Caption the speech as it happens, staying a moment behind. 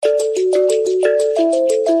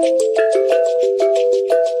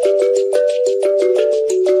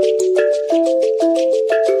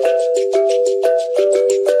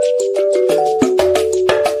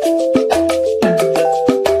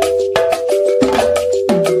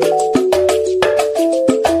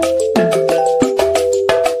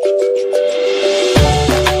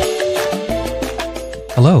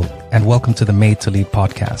welcome to the Made to Lead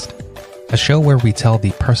podcast, a show where we tell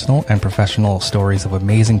the personal and professional stories of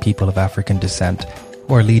amazing people of African descent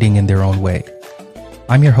who are leading in their own way.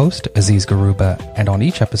 I'm your host, Aziz Garuba, and on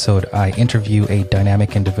each episode, I interview a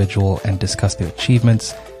dynamic individual and discuss their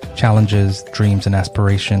achievements, challenges, dreams, and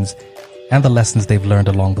aspirations, and the lessons they've learned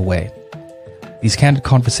along the way. These candid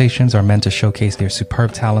conversations are meant to showcase their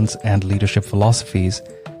superb talents and leadership philosophies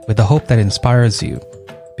with the hope that inspires you,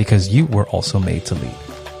 because you were also made to lead.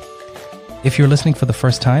 If you're listening for the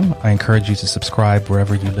first time, I encourage you to subscribe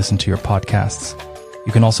wherever you listen to your podcasts.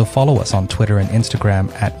 You can also follow us on Twitter and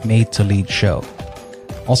Instagram at Made to Lead Show.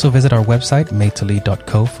 Also visit our website,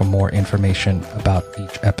 madetolead.co, for more information about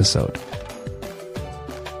each episode.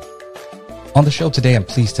 On the show today, I'm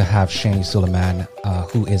pleased to have Seni Sulyman,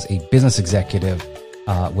 who is a business executive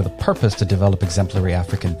with a purpose to develop exemplary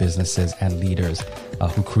African businesses and leaders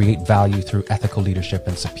who create value through ethical leadership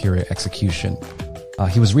and superior execution.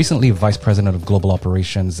 He was recently vice president of global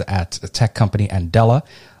operations at a tech company Andela,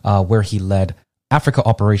 where he led Africa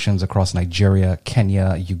operations across Nigeria,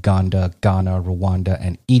 Kenya, Uganda, Ghana, Rwanda,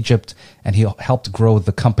 and Egypt. And he helped grow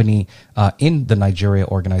the company in the Nigeria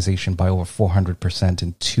organization by over 400%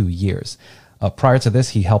 in 2 years. Prior to this,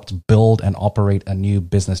 he helped build and operate a new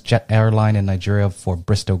business jet airline in Nigeria for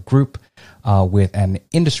Bristow Group with an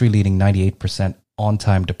industry-leading 98%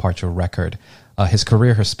 on-time departure record. His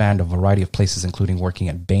career has spanned a variety of places, including working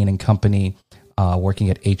at Bain & Company, working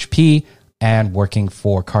at HP, and working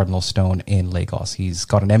for Cardinal Stone in Lagos. He's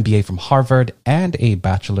got an MBA from Harvard and a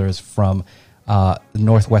bachelor's from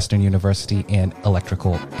Northwestern University in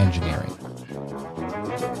electrical engineering.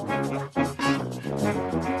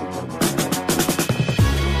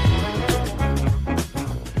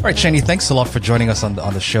 All right, Seni, thanks a lot for joining us on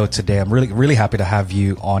the show today. I'm really happy to have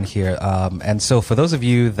you on here. And so for those of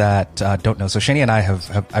you that don't know, so Seni and I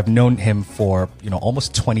I've known him for,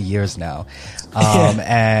 almost 20 years now.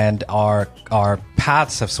 And our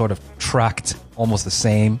paths have sort of tracked almost the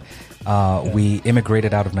same. We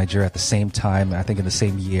immigrated out of Nigeria at the same time. I think in the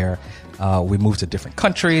same year, we moved to different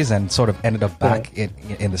countries and sort of ended up back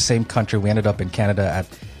in the same country. We ended up in Canada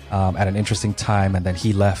at an interesting time, and then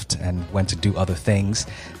he left and went to do other things.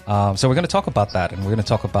 So we're going to talk about that, and we're going to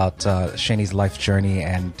talk about Seni's life journey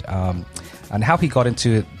and how he got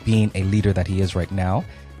into being a leader that he is right now,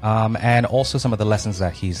 and also some of the lessons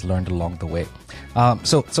that he's learned along the way.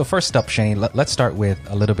 So first up, Seni, let's start with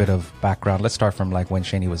a little bit of background. Let's start from like when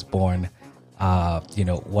Seni was born,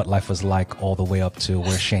 what life was like all the way up to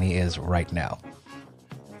where Seni is right now.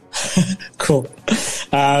 Cool.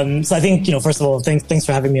 So I think, first of all, thanks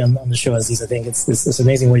for having me on the show, Aziz. I think it's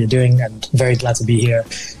amazing what you're doing, and very glad to be here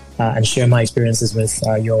and share my experiences with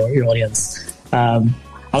your audience. I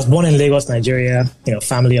was born in Lagos, Nigeria,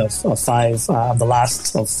 family of five. I'm the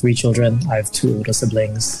last of three children. I have two older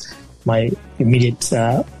siblings. My immediate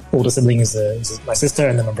older sibling is my sister,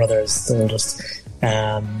 and then my brother is the oldest.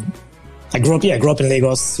 I grew up in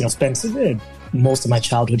Lagos, spent most of my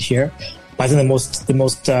childhood here. I think the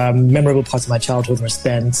most memorable parts of my childhood were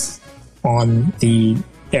spent on the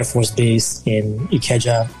Air Force Base in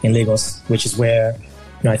Ikeja in Lagos, which is where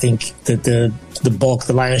I think the bulk,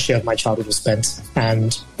 the lion's share of my childhood was spent.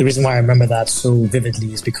 And the reason why I remember that so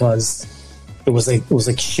vividly is because it was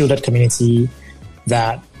a shielded community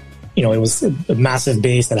that it was a massive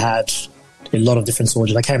base that had a lot of different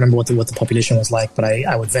soldiers. I can't remember what the population was like, but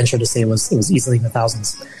I would venture to say it was easily in the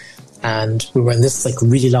thousands. And we were in this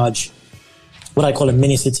really large, what I call a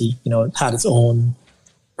mini city. It had its own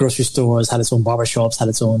grocery stores, had its own barbershops, had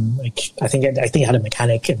its own, I think it had a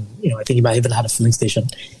mechanic, and I think it might even had a filling station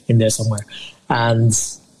in there somewhere. And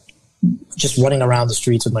just running around the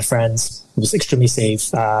streets with my friends, it was extremely safe.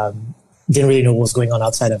 Didn't really know what was going on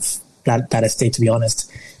outside of that estate, to be honest,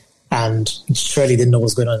 and surely didn't know what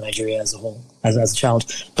was going on in Nigeria as a whole, as a child.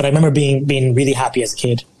 But I remember being really happy as a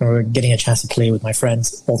kid. I remember getting a chance to play with my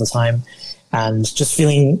friends all the time, and just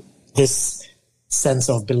feeling this sense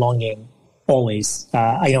of belonging always.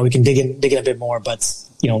 We can dig in a bit more, but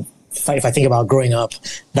if I think about growing up,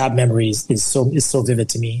 that memory is so vivid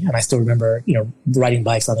to me, and I still remember riding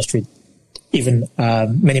bikes on the street even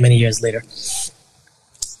many years later.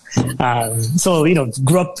 So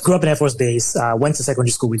grew up in Air Force Base. Went to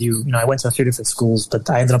secondary school with you. I went to a few different schools, but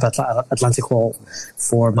I ended up at Atlantic Hall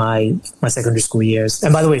for my secondary school years.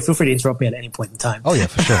 And by the way, feel free to interrupt me at any point in time. Oh yeah,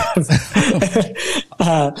 for sure.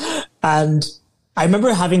 And I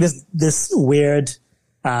remember having this weird,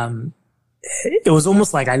 it was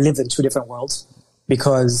almost like I lived in two different worlds,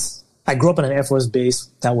 because I grew up in an Air Force base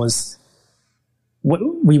that was,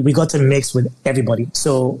 we got to mix with everybody.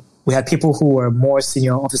 So we had people who were more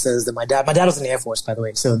senior officers than my dad. My dad was in the Air Force, by the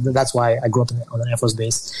way. So that's why I grew up on an Air Force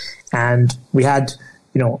base. And we had,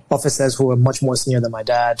 officers who were much more senior than my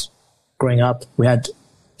dad growing up. We had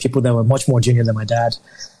people that were much more junior than my dad.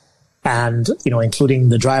 And, including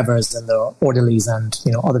the drivers and the orderlies and,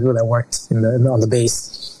 other people that worked on the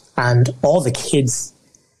base. And all the kids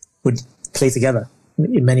would play together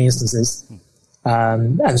in many instances.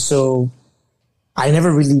 And so I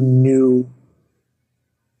never really knew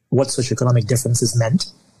what socioeconomic differences meant,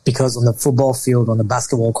 because on the football field, on the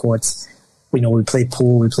basketball courts, we played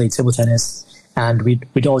pool, we played table tennis, and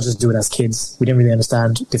we'd all just do it as kids. We didn't really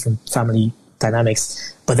understand different family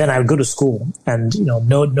dynamics. But then I would go to school and,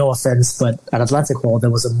 no offense, but at Atlantic Hall, there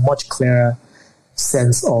was a much clearer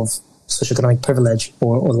sense of socioeconomic privilege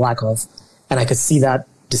or lack of. And I could see that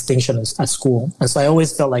distinction at school. And so I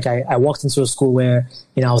always felt like I walked into a school where,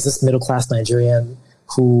 I was this middle-class Nigerian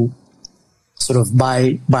who sort of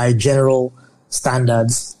by general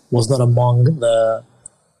standards was not among the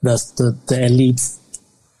elite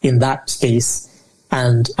in that space.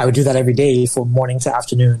 And I would do that every day from morning to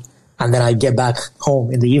afternoon. And then I get back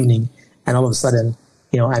home in the evening, and all of a sudden,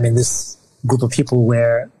 I'm in this group of people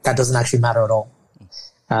where that doesn't actually matter at all.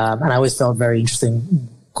 And I always felt very interesting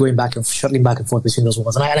shuttling back and forth between those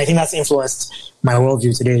worlds. And I think that's influenced my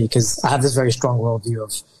worldview today, because I have this very strong worldview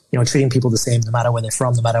of, treating people the same, no matter where they're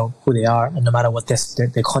from, no matter who they are, and no matter what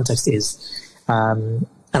their context is. And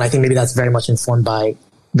I think maybe that's very much informed by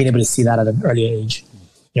being able to see that at an earlier age,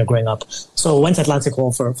 growing up. So I went to Atlantic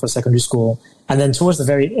Hall for secondary school. And then towards the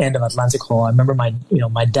very end of Atlantic Hall, I remember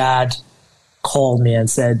my dad called me and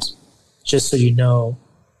said, just so you know,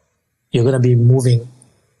 you're going to be moving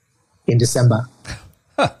in December.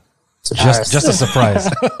 Just a surprise.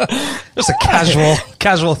 Just a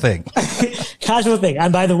casual thing. Casual thing.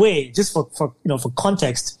 And by the way, just for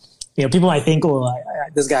context, people might think,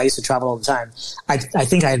 this guy used to travel all the time. I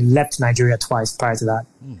think I left Nigeria twice prior to that.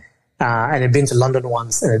 And I'd been to London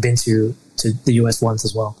once, and I'd been to the US once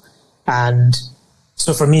as well. And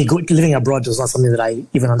so for me, living abroad was not something that I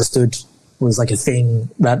even understood was like a thing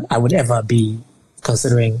that I would ever be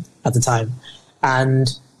considering at the time. And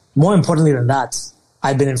more importantly than that,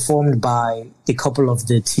 I'd been informed by a couple of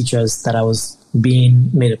the teachers that I was being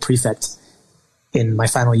made a prefect in my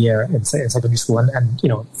final year in secondary school. And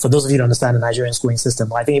for those of you who understand the Nigerian schooling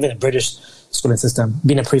system, I think even the British schooling system,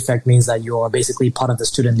 being a prefect means that you're basically part of the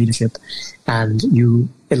student leadership, and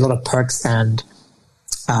a lot of perks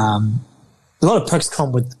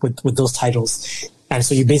come with those titles. And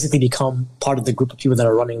so you basically become part of the group of people that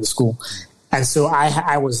are running the school. And so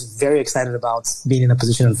I was very excited about being in a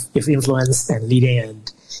position of influence and leading.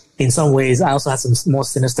 And in some ways, I also had some more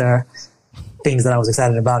sinister things that I was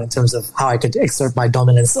excited about in terms of how I could exert my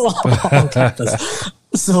dominance on campus.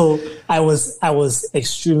 So I was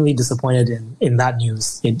extremely disappointed in that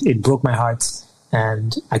news. It broke my heart,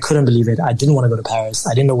 and I couldn't believe it. I didn't want to go to Paris.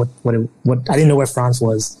 I didn't know I didn't know where France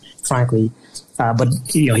was, frankly. But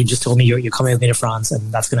he just told me you're coming with me to France,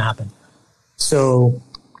 and that's going to happen. So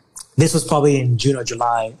this was probably in June or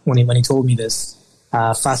July when he told me this.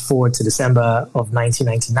 Fast forward to December of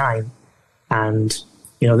 1999, and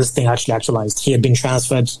this thing actually actualized. He had been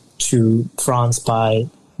transferred to France by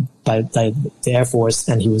the Air Force,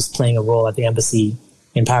 and he was playing a role at the embassy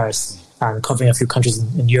in Paris and covering a few countries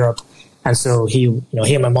in Europe. And so he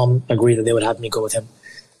and my mom agreed that they would have me go with him.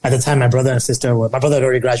 At the time, my brother had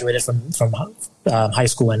already graduated from high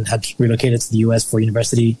school and had relocated to the US for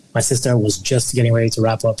university. My sister was just getting ready to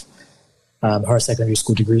wrap up her secondary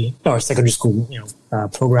school degree or secondary school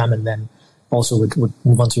program, and then also would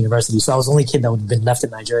move on to university. So I was the only kid that would have been left in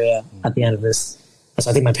Nigeria at the end of this. And so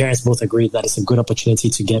I think my parents both agreed that it's a good opportunity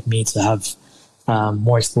to get me to have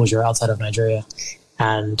more exposure outside of Nigeria.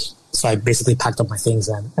 And so I basically packed up my things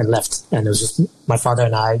and left. And it was just my father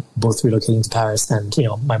and I both relocating to Paris, and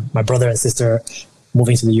my brother and sister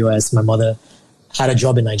moving to the US. My mother had a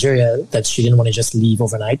job in Nigeria that she didn't want to just leave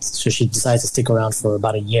overnight, so she decided to stick around for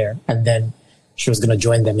about a year, and then she was going to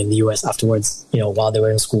join them in the US afterwards, while they were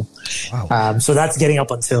in school. Wow. So that's getting up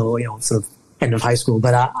until sort of end of high school.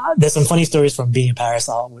 But there's some funny stories from being in Paris.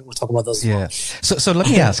 We'll talk about those. Yeah. So let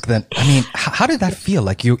me ask then. I mean, how did that feel?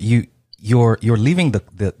 Like you're leaving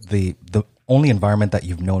the only environment that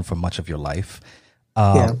you've known for much of your life.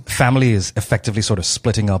 Family is effectively sort of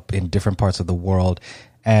splitting up in different parts of the world,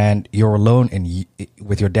 and you're alone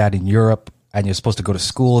with your dad in Europe, and you're supposed to go to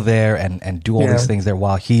school there and do all these things there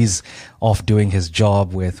while he's off doing his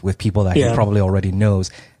job with people that he probably already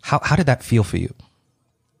knows. How did that feel for you?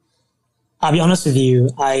 I'll be honest with you.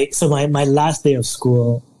 So my last day of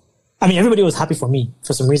school, I mean, everybody was happy for me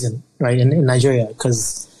for some reason, right? In Nigeria,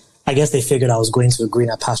 because I guess they figured I was going to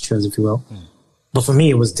greener pastures, if you will. But for me,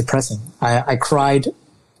 it was depressing. I cried.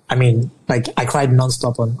 I cried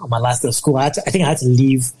nonstop on my last day of school. I think I had to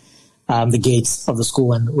leave the gates of the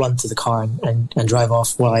school and run to the car and drive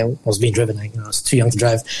off while I was being driven. I was too young to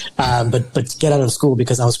drive. But get out of school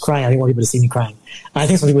because I was crying. I didn't want people to see me crying. And I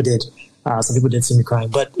think some people did. Some people did see me crying,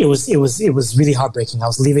 but it was really heartbreaking. I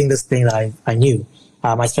was leaving this thing that I knew.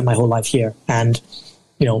 I spent my whole life here, and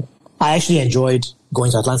I actually enjoyed going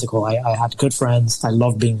to Atlantic Hall. I had good friends. I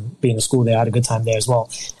loved being in school there. I had a good time there as well,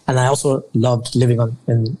 and I also loved living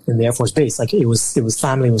in the Air Force Base. Like it was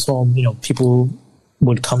family, it was home. People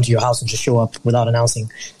would come to your house and just show up without announcing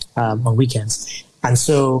on weekends, and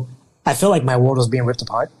so I felt like my world was being ripped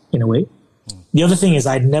apart in a way. The other thing is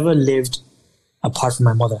I'd never lived apart from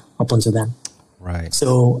my mother up until then. Right.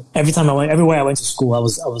 So everywhere I went to school,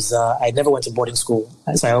 I never went to boarding school.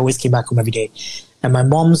 So I always came back home every day. And my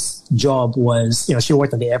mom's job was, she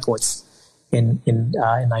worked at the airports in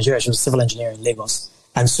Nigeria. She was a civil engineer in Lagos.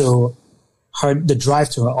 And so the drive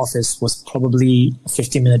to her office was probably a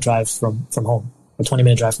 15-minute drive from home, or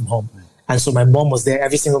 20-minute drive from home. And so my mom was there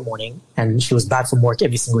every single morning, and she was back from work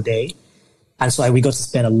every single day. And so we got to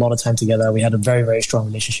spend a lot of time together. We had a very, very strong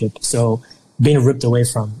relationship. So being ripped away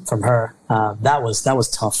from her, that was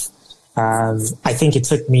tough. I think it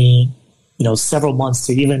took me, several months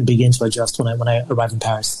to even begin to adjust when I arrived in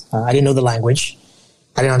Paris. I didn't know the language.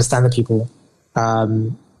 I didn't understand the people.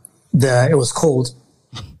 It was cold.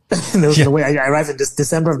 There was no way. I arrived in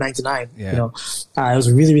December of 99. Yeah. It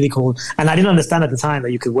was really, really cold. And I didn't understand at the time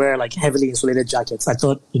that you could wear like heavily insulated jackets. I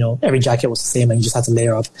thought, every jacket was the same and you just had to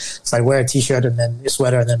layer up. So I'd wear a t-shirt and then a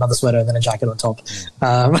sweater and then another sweater and then a jacket on top.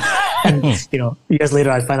 And, years later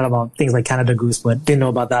I'd find out about things like Canada Goose, but didn't know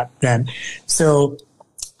about that then. So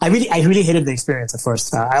I really hated the experience at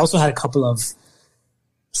first. I also had a couple of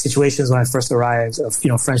situations when I first arrived of,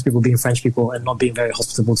 French people being French people and not being very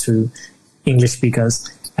hospitable to English speakers.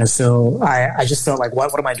 And so I just felt like,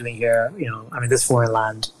 what am I doing here? I'm in this foreign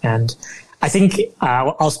land. And I think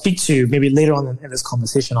I'll speak to, maybe later on in this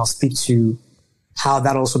conversation, I'll speak to how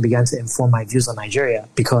that also began to inform my views on Nigeria,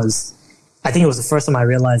 because I think it was the first time I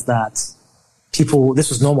realized that this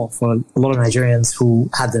was normal for a lot of Nigerians who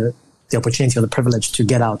had the opportunity or the privilege to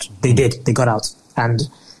get out. They got out. And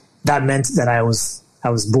that meant that I was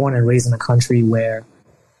born and raised in a country where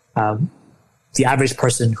the average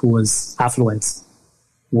person who was affluent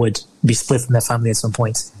would be split from their family at some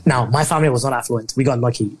point. Now, my family was not affluent. We got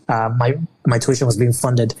lucky. My tuition was being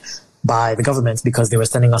funded by the government because they were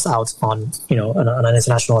sending us out on an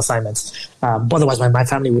international assignment. But otherwise, my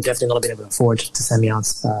family would definitely not have been able to afford to send me out,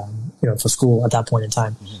 for school at that point in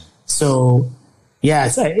time. Mm-hmm. So, yeah,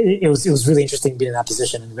 it was really interesting being in that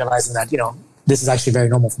position and realizing that this is actually very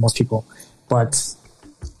normal for most people, but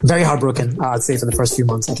very heartbroken. I'd say for the first few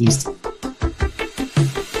months at least.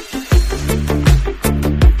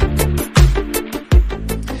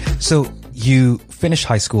 So you finished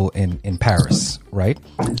high school in Paris, right?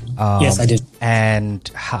 Yes, I did. And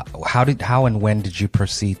how and when did you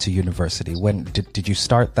proceed to university? When did you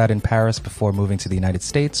start that in Paris before moving to the United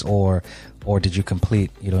States, or did you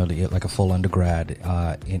complete like a full undergrad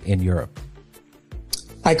in Europe?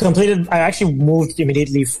 I actually moved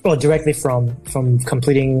directly from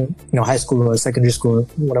completing high school or secondary school,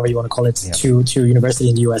 whatever you want to call it, to university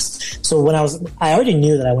in the US. So I already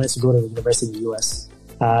knew that I wanted to go to the university in the US.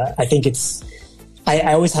 I think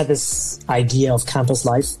I always had this idea of campus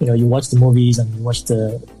life. You watch the movies and you watch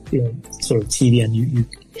the sort of TV, and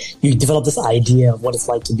you develop this idea of what it's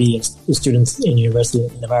like to be a student in university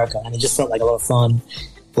in America, and it just felt like a lot of fun,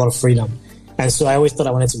 a lot of freedom. And so I always thought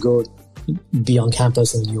I wanted to go be on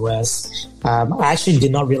campus in the US. I actually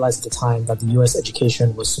did not realize at the time that the US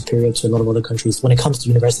education was superior to a lot of other countries when it comes to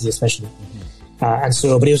university, especially. And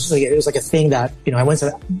so, but it was like a thing that, I went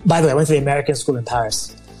to the American school in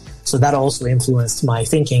Paris. So that also influenced my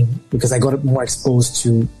thinking because I got more exposed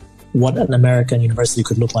to what an American university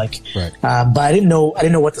could look like. Right. But I didn't know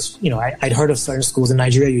what this, I'd heard of certain schools in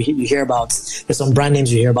Nigeria. You hear about, there's some brand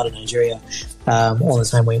names you hear about in Nigeria, all the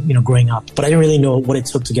time when, growing up, but I didn't really know what it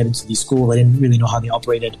took to get into these schools. I didn't really know how they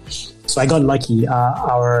operated. So I got lucky.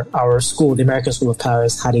 Our school, the American School of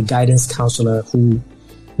Paris, had a guidance counselor who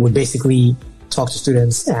would basically talk to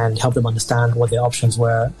students and help them understand what their options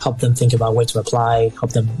were, help them think about where to apply, help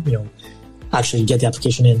them, actually get the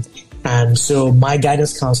application in. And so my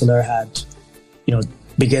guidance counselor had,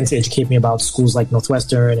 began to educate me about schools like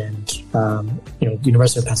Northwestern and,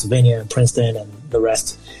 University of Pennsylvania and Princeton and the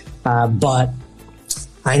rest. But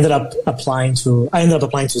I ended up applying to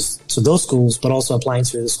those schools, but also applying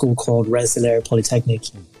to a school called Rensselaer Polytechnic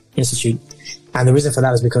Institute. And the reason for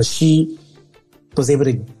that is because she was able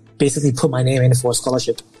to basically put my name in for a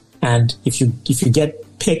scholarship. And if you get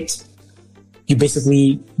picked, you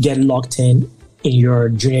basically get locked in your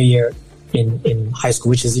junior year in high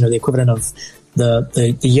school, which is, the equivalent of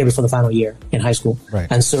the year before the final year in high school. Right.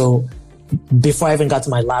 And so before I even got to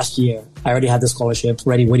my last year, I already had the scholarship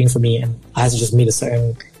ready, waiting for me, and I had to just meet a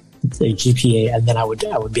certain GPA, and then I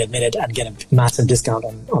would be admitted and get a massive discount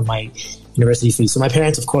on my university fee. So my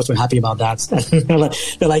parents, of course, were happy about that.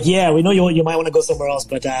 They're like, yeah, we know you might want to go somewhere else,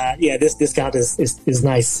 but this discount is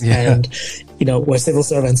nice. Yeah. And we're civil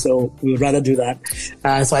servants, so we would rather do that.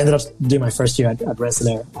 So I ended up doing my first year at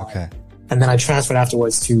Rensselaer. Okay. And then I transferred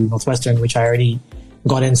afterwards to Northwestern, which I already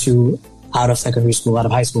got into out of secondary school, out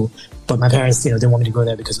of high school. But my parents, didn't want me to go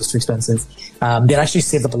there because it was too expensive. They'd actually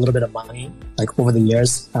saved up a little bit of money, like over the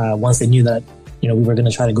years, once they knew that, we were going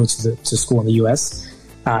to try to go to school in the US.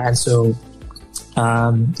 And so,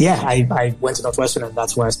 I went to Northwestern, and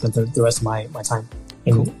that's where I spent the rest of my time,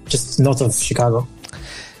 just north of Chicago.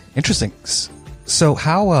 Interesting. So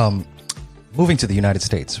how, moving to the United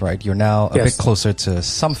States, right? You're now a bit closer to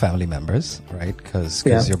some family members, right? Because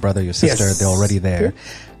your brother, your sister, they're already there.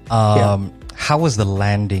 How was the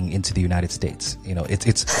landing into the United States?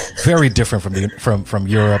 It's very different from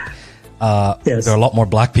Europe. There are a lot more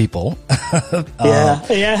black people.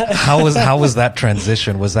 How was that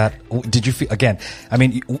transition? Did you feel, again, I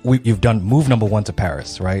mean, you've done move number 1 to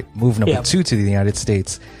Paris, right? Move number 2 to the United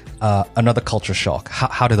States, another culture shock.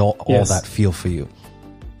 How did all that feel for you?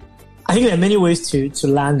 I think there are many ways to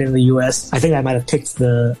land in the US. I think I might have picked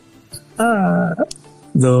the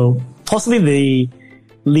possibly the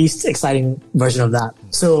least exciting version of that.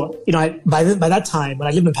 So, by that time, when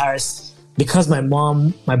I lived in Paris, because my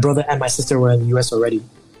mom, my brother, and my sister were in the US already,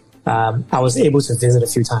 I was able to visit a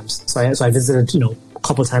few times. So I visited, a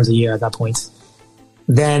couple of times a year at that point.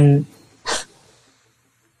 Then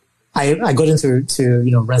I got into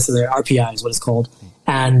Rensselaer, RPI is what it's called.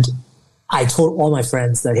 And I told all my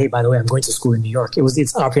friends that, hey, by the way, I'm going to school in New York.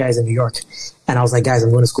 It's RPI is in New York. And I was like, guys,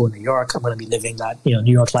 I'm going to school in New York. I'm going to be living that, New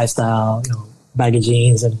York lifestyle, baggy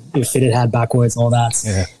jeans and fitted hat backwards, all that.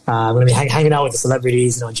 Yeah. I'm going to be hanging out with the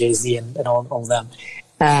celebrities, Jay-Z and all of them.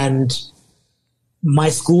 And my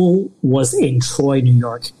school was in Troy, New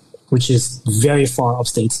York, which is very far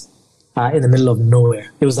upstate, in the middle of nowhere.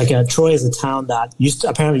 It was like Troy is a town that used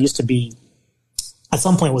to be, at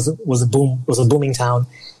some point was a booming town.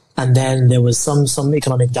 And then there was some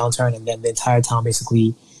economic downturn, and then the entire town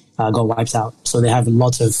basically got wiped out. So they have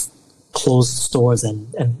lots of closed stores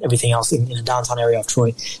and everything else in the downtown area of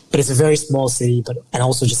Troy. But it's a very small city, and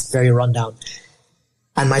also just very rundown.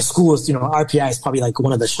 And my school is, RPI is probably like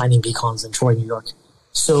one of the shining beacons in Troy, New York.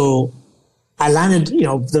 So I landed,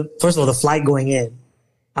 first of all, the flight going in,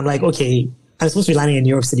 I'm like, okay, I'm supposed to be landing in New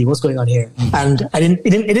York City. What's going on here? And it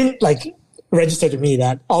didn't like register to me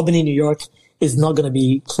that Albany, New York is not going to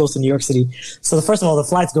be close to New York City. So first of all, the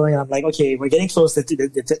flight's going, and I'm like, okay, we're getting close to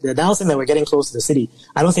they're announcing that we're getting close to the city.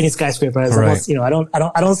 I don't see any skyscrapers. Right.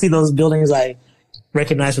 I don't see those buildings I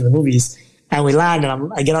recognize from the movies. And we land,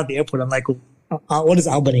 and I get out the airport. I'm like, what is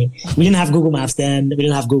Albany? We didn't have Google Maps then. We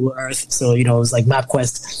didn't have Google Earth. So, it was like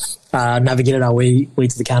MapQuest, navigated our way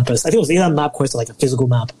to the campus. I think it was either MapQuest or like a physical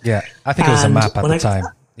map. Yeah. I think it was a map at the time.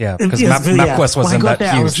 Yeah. Because MapQuest wasn't that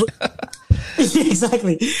huge.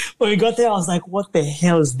 Exactly. When we got there, I was like, what the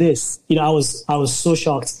hell is this? I was so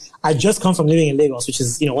shocked. I just come from living in Lagos, which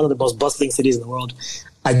is, one of the most bustling cities in the world.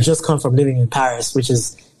 I just come from living in Paris, which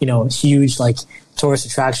is, huge, like tourist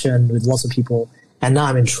attraction with lots of people. And now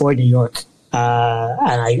I'm in Troy, New York.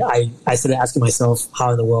 And I started asking myself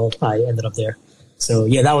how in the world I ended up there. So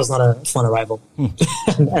yeah, that was not a fun arrival.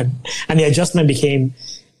 and the adjustment became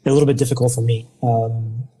a little bit difficult for me.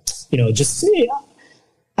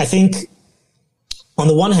 I think on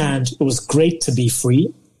the one hand, it was great to be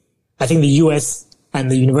free. I think the US and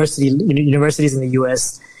the universities in the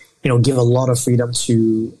US, give a lot of freedom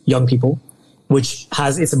to young people, which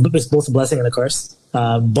it's both a blessing and a curse.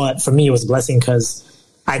 But for me, it was a blessing because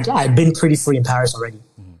I'd been pretty free in Paris already.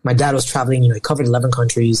 Mm-hmm. My dad was traveling, he covered 11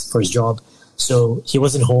 countries for his job. So he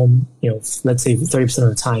wasn't home, let's say 30% of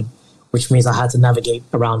the time, which means I had to navigate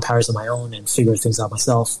around Paris on my own and figure things out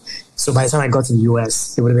myself. So by the time I got to the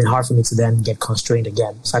US, it would have been hard for me to then get constrained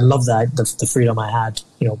again. So I love that, the freedom I had,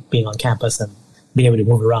 being on campus and being able to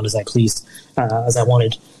move around as I pleased, as I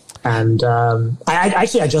wanted. And I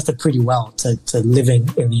actually adjusted pretty well to living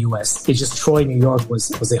in the US. It's just Troy, New York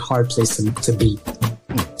was a hard place to be.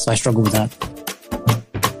 So I struggled with that.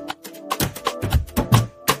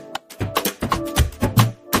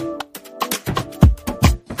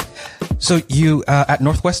 So you at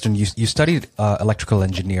Northwestern, you studied electrical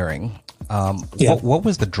engineering. What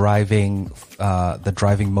was the driving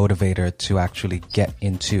motivator to actually get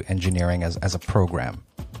into engineering as a program?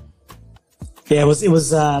 Yeah, it was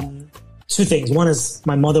two things. One is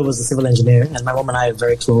my mother was a civil engineer, and my mom and I are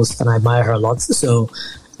very close, and I admire her a lot. So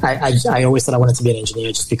I always thought I wanted to be an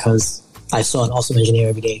engineer just because I saw an awesome engineer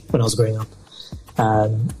every day when I was growing up.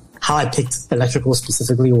 How I picked electrical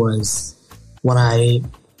specifically was when I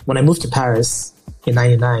moved to Paris in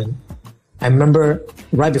 '99. I remember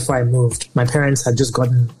right before I moved, my parents had just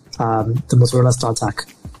gotten the Motorola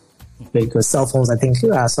StarTAC, because cell phones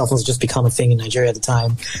had just become a thing in Nigeria at the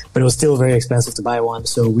time, but it was still very expensive to buy one.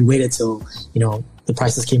 So we waited till, the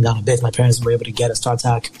prices came down a bit. My parents were able to get a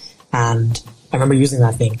StarTAC, and I remember using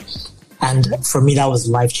that thing. And for me, that was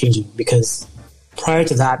life-changing, because prior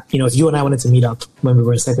to that, if you and I wanted to meet up when we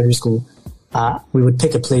were in secondary school, we would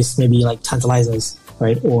pick a place, maybe like Tantalizers,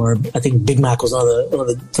 right? Or I think Big Mac was one of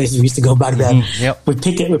the places we used to go back then. Mm-hmm. Yep. We'd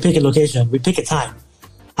pick a location, we'd pick a time,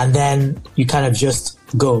 and then you kind of just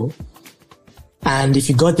go. And if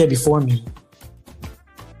you got there before me,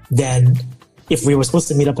 then if we were supposed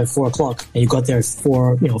to meet up at 4:00 and you got there at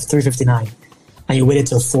 3:59, and you waited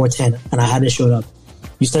till 4:10 and I hadn't showed up,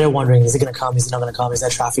 you started wondering, is it going to come? Is it not going to come? Is there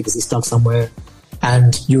traffic? Is he stuck somewhere?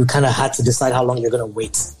 And you kind of had to decide how long you're going to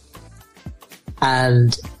wait.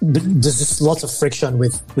 And there's just lots of friction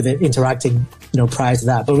with it interacting, prior to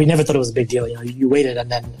that. But we never thought it was a big deal. You waited, and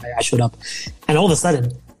then I showed up. And all of a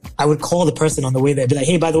sudden, I would call the person on the way there, be like,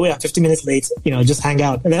 hey, by the way, I'm 15 minutes late, just hang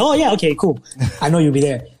out. And they're, oh yeah, okay, cool. I know you'll be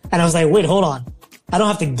there. And I was like, wait, hold on. I don't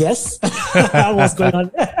have to guess what's going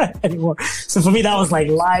on anymore. So for me, that was like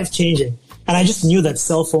life changing. And I just knew that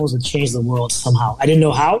cell phones would change the world somehow. I didn't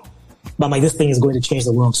know how, but I'm like, this thing is going to change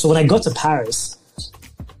the world. So when I got to Paris,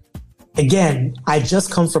 again, I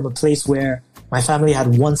just come from a place where my family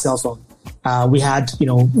had one cell phone. We had, we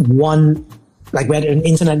had an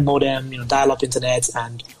internet modem, dial-up internet,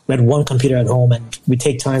 and we had one computer at home, and we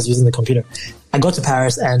take turns using the computer. I got to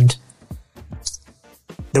Paris, and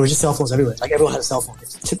there were just cell phones everywhere. Like, everyone had a cell phone.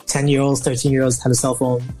 10-year-olds, 13-year-olds had a cell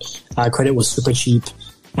phone. Credit was super cheap,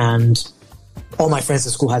 and all my friends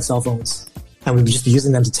at school had cell phones, and we would just be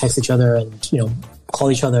using them to text each other and,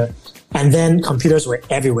 call each other. And then computers were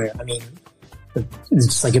everywhere. I mean, it's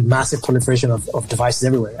just like a massive proliferation of devices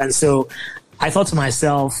everywhere. And so I thought to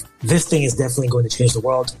myself, this thing is definitely going to change the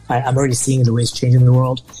world. I'm already seeing the way it's changing the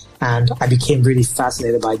world. And I became really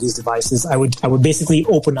fascinated by these devices. I would basically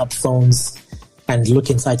open up phones and look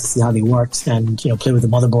inside to see how they worked, and, play with the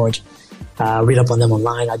motherboard, read up on them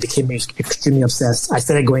online. I became extremely obsessed. I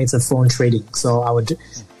started going into phone trading. So I would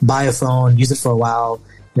buy a phone, use it for a while,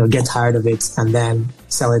 get tired of it, and then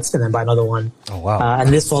sell it, and then buy another one. Oh, wow. And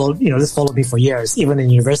this followed me for years. Even in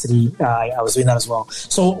university, I was doing that as well.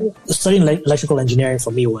 So studying electrical engineering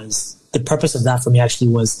for me the purpose of that for me actually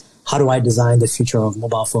was, how do I design the future of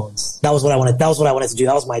mobile phones? That was what I wanted. That was what I wanted to do.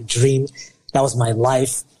 That was my dream. That was my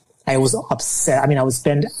life. I was upset. I mean, I would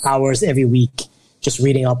spend hours every week just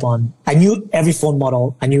reading up on, I knew every phone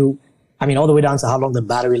model. All the way down to how long the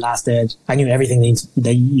battery lasted. I knew everything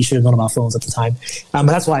that you should have known about phones at the time. But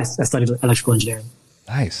that's why I studied electrical engineering.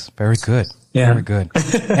 Nice. Very good. Yeah. Very good.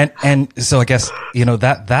 and so I guess,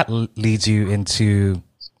 that leads you into,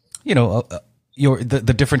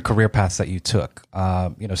 the different career paths that you took.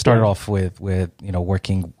 Started off with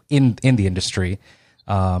working in the industry,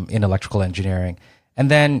 in electrical engineering. And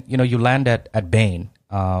then, you land at Bain,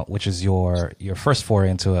 which is your first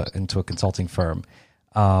foray into a consulting firm.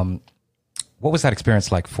 What was that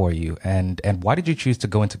experience like for you, and why did you choose to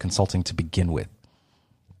go into consulting to begin with?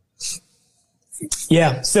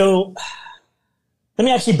 Yeah, so let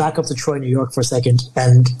me actually back up to Troy, New York for a second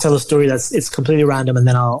and tell a story it's completely random, and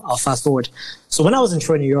then I'll fast forward. So when I was in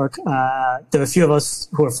Troy, New York, there were a few of us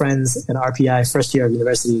who were friends in RPI, first year of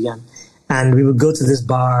university again, and we would go to this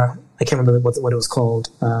bar. I can't remember what it was called.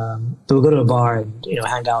 But we'd go to a bar and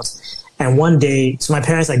hang out. And one day, so my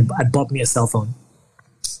parents had bought me a cell phone,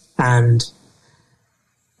 and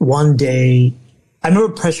one day, I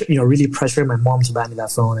remember really pressuring my mom to buy me that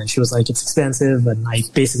phone, and she was like, "It's expensive," and I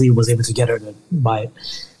basically was able to get her to buy it.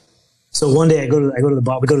 So one day, I go to the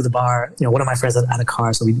bar. We go to the bar. One of my friends had a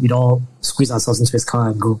car, so we'd all squeeze ourselves into his car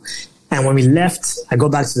and go. And when we left, I go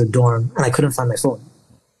back to the dorm, and I couldn't find my phone.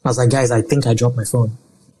 I was like, "Guys, I think I dropped my phone,"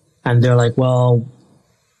 and they're like, "Well,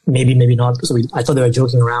 maybe not." So I thought they were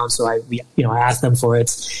joking around. So I asked them for it.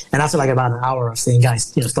 And after like about an hour of saying,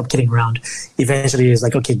 "Guys, stop kidding around," eventually it's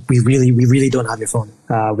like, "Okay, we really don't have your phone.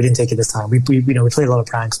 We didn't take it this time. We played a lot of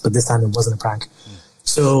pranks, but this time it wasn't a prank."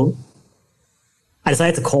 So I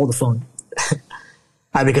decided to call the phone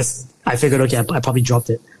because I figured, okay, I probably dropped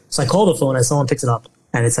it. So I called the phone, and someone picks it up,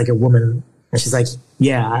 and it's like a woman And she's like,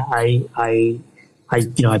 yeah, I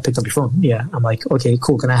picked up your phone. Yeah. I'm like, okay,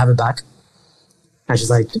 cool. Can I have it back? And she's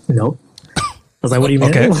like, no. I was like, what do you mean?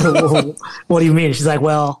 Okay. What do you mean? She's like,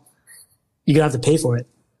 well, you're going to have to pay for it.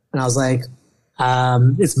 And I was like,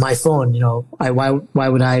 it's my phone, why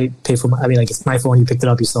would I pay for it's my phone. You picked it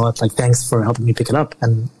up. You saw it. Like, thanks for helping me pick it up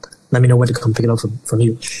and let me know where to come pick it up from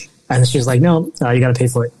you. And she was like, no, you got to pay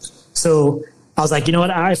for it. So I was like, you know what?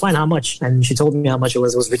 All right, fine. How much? And she told me how much it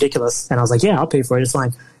was. It was ridiculous. And I was like, yeah, I'll pay for it. It's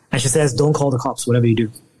fine. And she says, don't call the cops, whatever you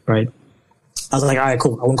do. Right. I was like, all right,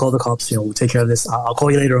 cool. I won't call the cops. We'll take care of this. I'll call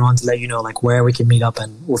you later on to let you know, like, where we can meet up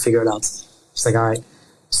and we'll figure it out. She's like, all right.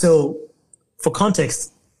 So for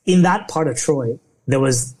context, in that part of Troy, there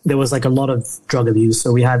was like a lot of drug abuse.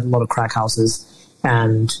 So we had a lot of crack houses.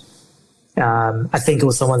 And I think it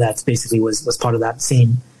was someone that basically was part of that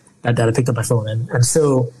scene that I picked up my phone. And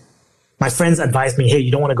so my friends advised me, hey,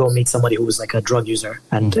 you don't want to go meet somebody who was like a drug user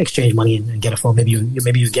and exchange money and get a phone. Maybe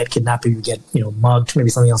you get kidnapped or you get, mugged. Maybe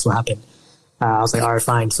something else will happen. I was like, all right,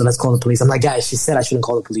 fine. So let's call the police. I'm like, guys, she said I shouldn't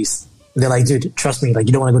call the police. And they're like, dude, trust me. Like,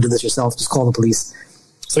 you don't want to go do this yourself. Just call the police.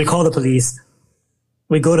 So we call the police.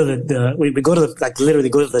 We go to literally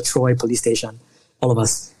go to the Troy police station, all of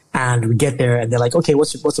us. And we get there and they're like, okay,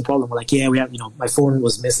 what's the problem? We're like, yeah, we have, my phone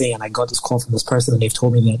was missing and I got this call from this person and they've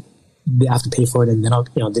told me that they have to pay for it and they're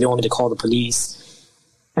not, they don't want me to call the police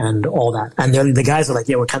and all that. And the guys are like,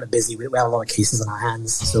 yeah, we're kind of busy. We have a lot of cases on our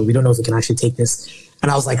hands. So we don't know if we can actually take this. And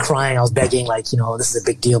I was like crying. I was begging, like, this is a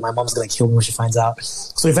big deal. My mom's going to kill me when she finds out.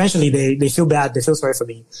 So eventually they feel bad. They feel sorry for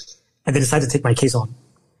me. And they decide to take my case on.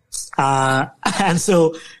 And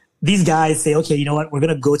so these guys say, okay, you know what? We're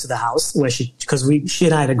going to go to the house where she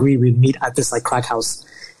and I had agreed we'd meet at this like crack house.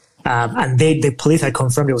 And the police had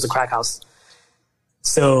confirmed it was a crack house.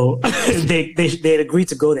 So they had agreed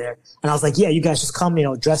to go there. And I was like, yeah, you guys just come,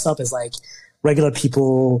 dress up as like regular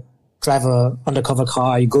people, drive a undercover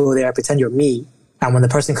car. You go there, pretend you're me. And when the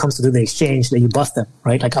person comes to do the exchange, then you bust them,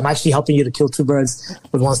 right? Like, I'm actually helping you to kill two birds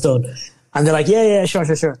with one stone. And they're like, yeah, sure.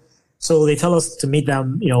 So they tell us to meet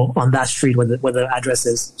them, on that street where the address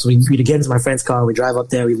is. So we get into my friend's car, we drive up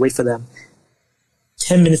there, we wait for them.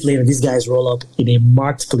 10 minutes later, these guys roll up in a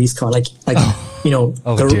marked police car, like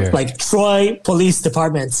Troy police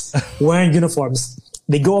departments wearing uniforms.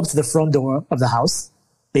 They go up to the front door of the house.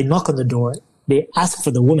 They knock on the door. They ask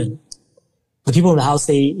for the woman. The people in the house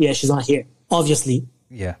say, yeah, she's not here. Obviously.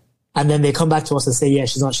 Yeah. And then they come back to us and say, yeah,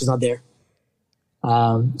 she's not there.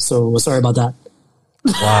 So we're sorry about that.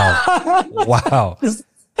 Wow.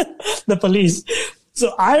 The police.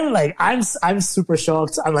 So I'm super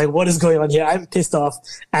shocked. I'm like, what is going on here? I'm pissed off.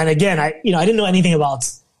 And again, I didn't know anything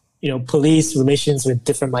about, police relations with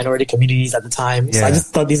different minority communities at the time. Yeah. So I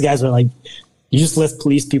just thought these guys were like useless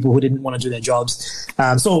police people who didn't want to do their jobs.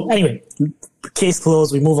 So anyway, case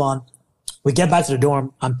closed. We move on. We get back to the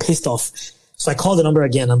dorm. I'm pissed off. So I call the number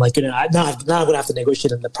again. I'm like, now I'm going to have to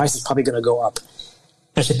negotiate and the price is probably going to go up.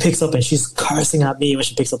 And she picks up and she's cursing at me when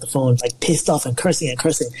she picks up the phone, like pissed off and cursing. And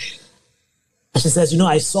she says,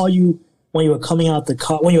 I saw you when you were coming out the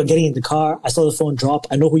car, when you were getting in the car. I saw the phone drop.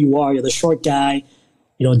 I know who you are. You're the short guy,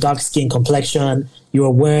 dark skin complexion. You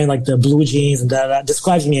were wearing like the blue jeans and that.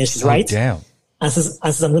 Describes me and she's right. Damn. And says,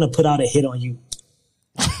 I'm going to put out a hit on you.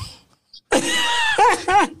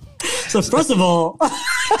 So first of all,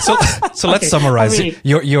 so let's summarize.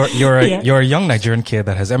 You're a young Nigerian kid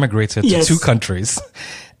that has emigrated to two countries,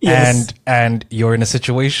 and you're in a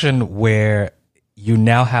situation where you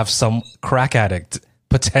now have some crack addict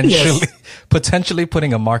potentially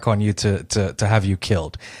putting a mark on you to have you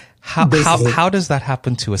killed. How does that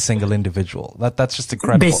happen to a single individual? That's just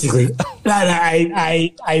incredible. Basically,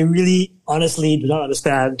 I really honestly do not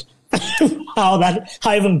understand how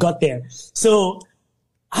I even got there. So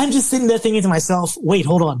I'm just sitting there thinking to myself, wait,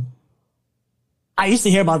 hold on. I used to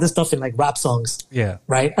hear about this stuff in like rap songs. Yeah.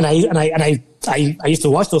 Right. And I used to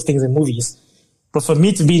watch those things in movies. But for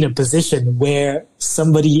me to be in a position where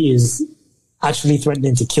somebody is actually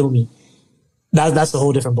threatening to kill me, that's a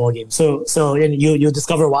whole different ballgame. So you'll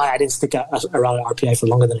discover why I didn't stick around at RPI for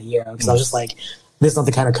longer than a year. Because I was just like, this is not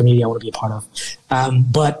the kind of community I want to be a part of.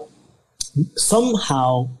 But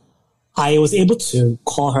somehow I was able to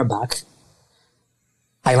call her back.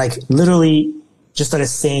 I literally just started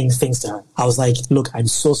saying things to her. I was like, look, I'm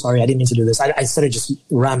so sorry. I didn't mean to do this. I started just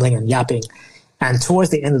rambling and yapping. And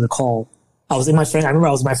towards the end of the call, I was in my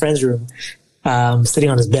friend's room, sitting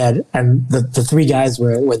on his bed, and the three guys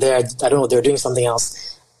were there. I don't know, they were doing something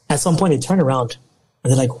else. At some point, they turned around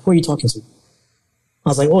and they're like, who are you talking to? I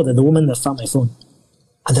was like, oh, they're the woman that found my phone.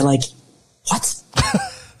 And they're like, what?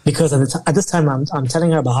 because at this time I'm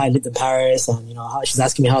telling her about how I lived in Paris, and you know how she's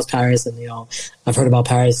asking me how's Paris, and you know I've heard about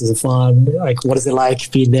Paris, is it fun, like what is it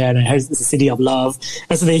like being there, and I heard it's a city of love,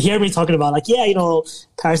 and so they hear me talking about like, yeah, you know,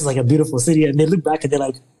 Paris is like a beautiful city, and they look back and they're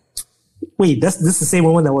like, wait, this is the same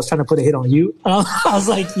woman that was trying to put a hit on you? I was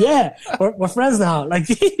like, yeah, we're friends now. Like,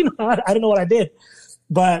 you know, I don't know what I did.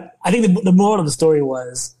 But I think the moral of the story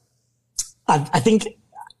was, I think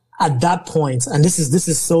at that point, and this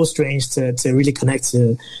is so strange to really connect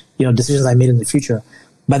to, you know, decisions I made in the future.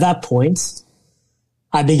 By that point,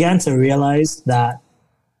 I began to realize that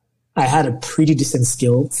I had a pretty decent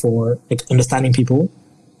skill for like understanding people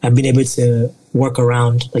and being able to work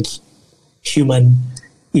around like human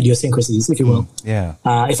idiosyncrasies, if you will. Yeah.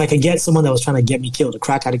 If I could get someone that was trying to get me killed, a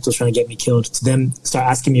crack addict was trying to get me killed, to then start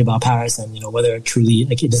asking me about Paris and, you know, whether truly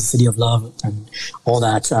like it is a city of love and all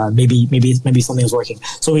that, maybe something was working.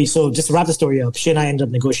 So just to wrap the story up, she and I ended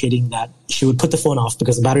up negotiating that she would put the phone off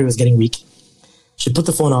because the battery was getting weak. She'd put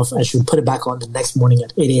the phone off and she would put it back on the next morning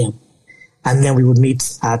at 8 a.m. And then we would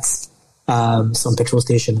meet at some petrol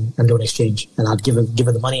station and do an exchange. And I'd give her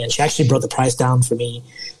the money. And she actually brought the price down for me.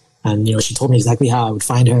 And, you know, she told me exactly how I would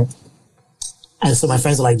find her. And so my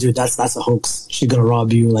friends were like, dude, that's a hoax. She's going to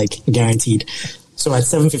rob you, like, guaranteed. So at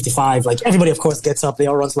 7:55, like, everybody, of course, gets up. They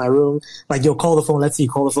all run to my room. Like, yo, call the phone. Let's see,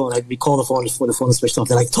 call the phone. We call the phone before the phone is switched off.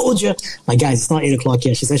 They're like, told you. Like, guys, it's not 8 o'clock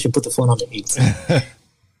yet. She said she'd put the phone on at 8.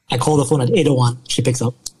 I call the phone at 8:01. She picks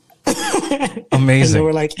up. Amazing. And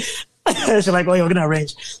we're like, she's like, oh, you're going to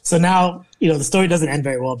arrange. So now, you know, the story doesn't end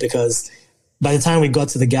very well because by the time we got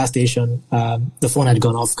to the gas station, the phone had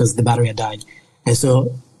gone off because the battery had died. And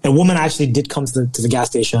so a woman actually did come to the gas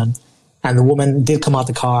station, and the woman did come out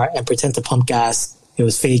the car and pretend to pump gas. It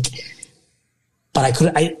was fake. But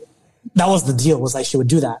that was the deal, was like she would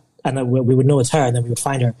do that. And we would know it's her, and then we would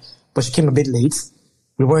find her. But she came a bit late.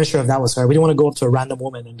 We weren't sure if that was her. We didn't want to go up to a random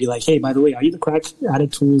woman and be like, hey, by the way, are you the crack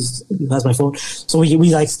addict who's has my phone? So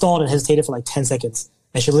we like stalled and hesitated for like 10 seconds.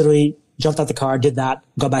 And she literally jumped out the car, did that,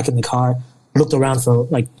 got back in the car, looked around for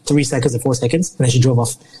like 3 seconds or 4 seconds, and then she drove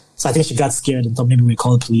off. So I think she got scared and thought maybe we'd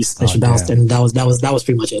call the police, and she bounced, and that was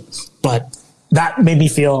pretty much it. But that made me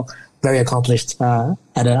feel very accomplished. I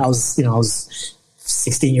was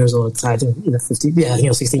 16 years old. So I think 15.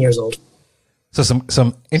 Yeah, 16 years old. So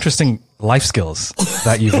some interesting life skills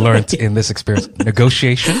that you've learned in this experience: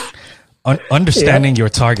 negotiation, understanding your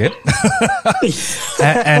target,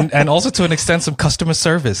 and also to an extent some customer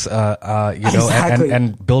service, exactly.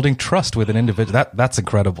 and building trust with an individual. That's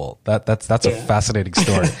incredible. That's a fascinating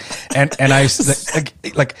story. and I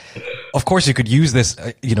like, of course you could use this,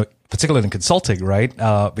 particularly in consulting, right?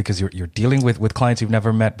 Because you're dealing with clients you've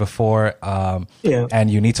never met before, and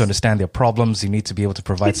you need to understand their problems. You need to be able to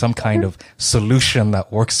provide some kind of solution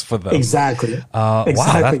that works for them. Exactly. Exactly.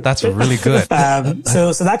 Wow, that's really good.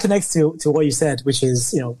 So that connects to what you said, which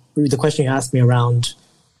is, the question you asked me around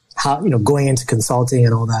how, going into consulting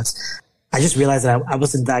and all that. I just realized that I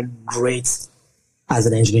wasn't that great as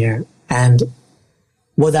an engineer. And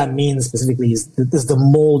what that means specifically is the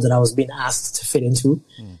mold that I was being asked to fit into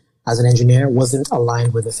as an engineer wasn't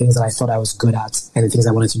aligned with the things that I thought I was good at and the things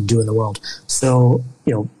I wanted to do in the world. So,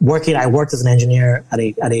 I worked as an engineer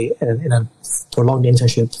in a prolonged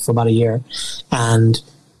internship for about a year. And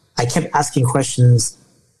I kept asking questions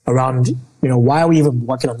around, why are we even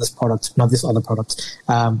working on this product, not this other product?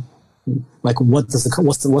 Like what's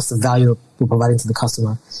the value we're providing to the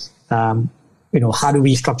customer? How do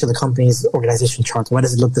we structure the company's organization chart? Why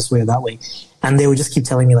does it look this way or that way? And they would just keep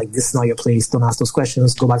telling me, like, this is not your place. Don't ask those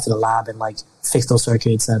questions. Go back to the lab and, like, fix those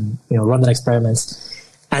circuits and, run that experiments.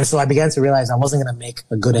 And so I began to realize I wasn't going to make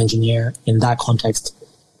a good engineer in that context.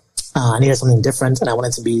 I needed something different, and I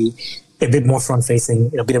wanted to be a bit more front-facing,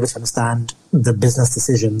 being able to understand the business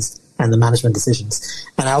decisions and the management decisions.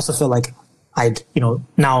 And I also feel like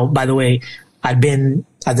now, by the way, I'd been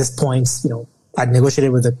at this point, I'd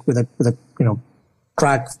negotiated with a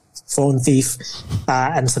crack phone thief,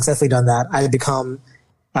 and successfully done that. I had become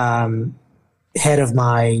head of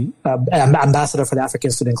my ambassador for the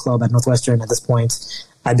African Student Club at Northwestern at this point.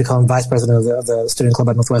 I'd become vice president of the student club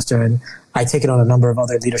at Northwestern. I'd taken on a number of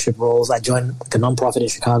other leadership roles. I joined a nonprofit in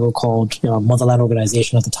Chicago called Motherland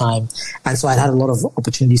Organization at the time. And so I'd had a lot of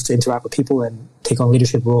opportunities to interact with people and take on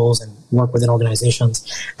leadership roles and work within organizations.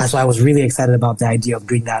 And so I was really excited about the idea of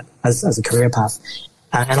doing that as a career path.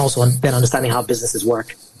 And also then understanding how businesses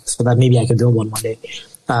work so that maybe I could build one day.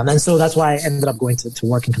 And so that's why I ended up going to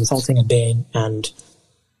work in consulting at Bain, and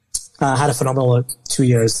had a phenomenal 2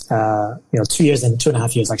 years, 2 years and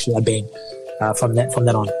 2.5 years actually at Bain from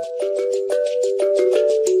then on.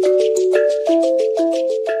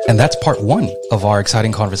 And that's part one of our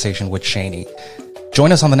exciting conversation with Seni.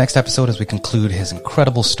 Join us on the next episode as we conclude his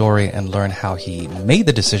incredible story and learn how he made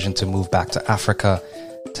the decision to move back to Africa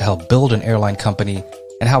to help build an airline company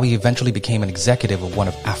and how he eventually became an executive of one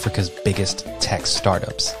of Africa's biggest tech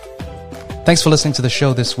startups. Thanks for listening to the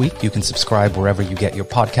show this week. You can subscribe wherever you get your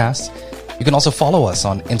podcasts. You can also follow us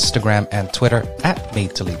on Instagram and Twitter at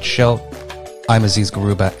Made to Lead Show. I'm Aziz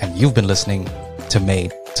Garuba, and you've been listening to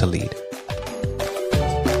Made to Lead.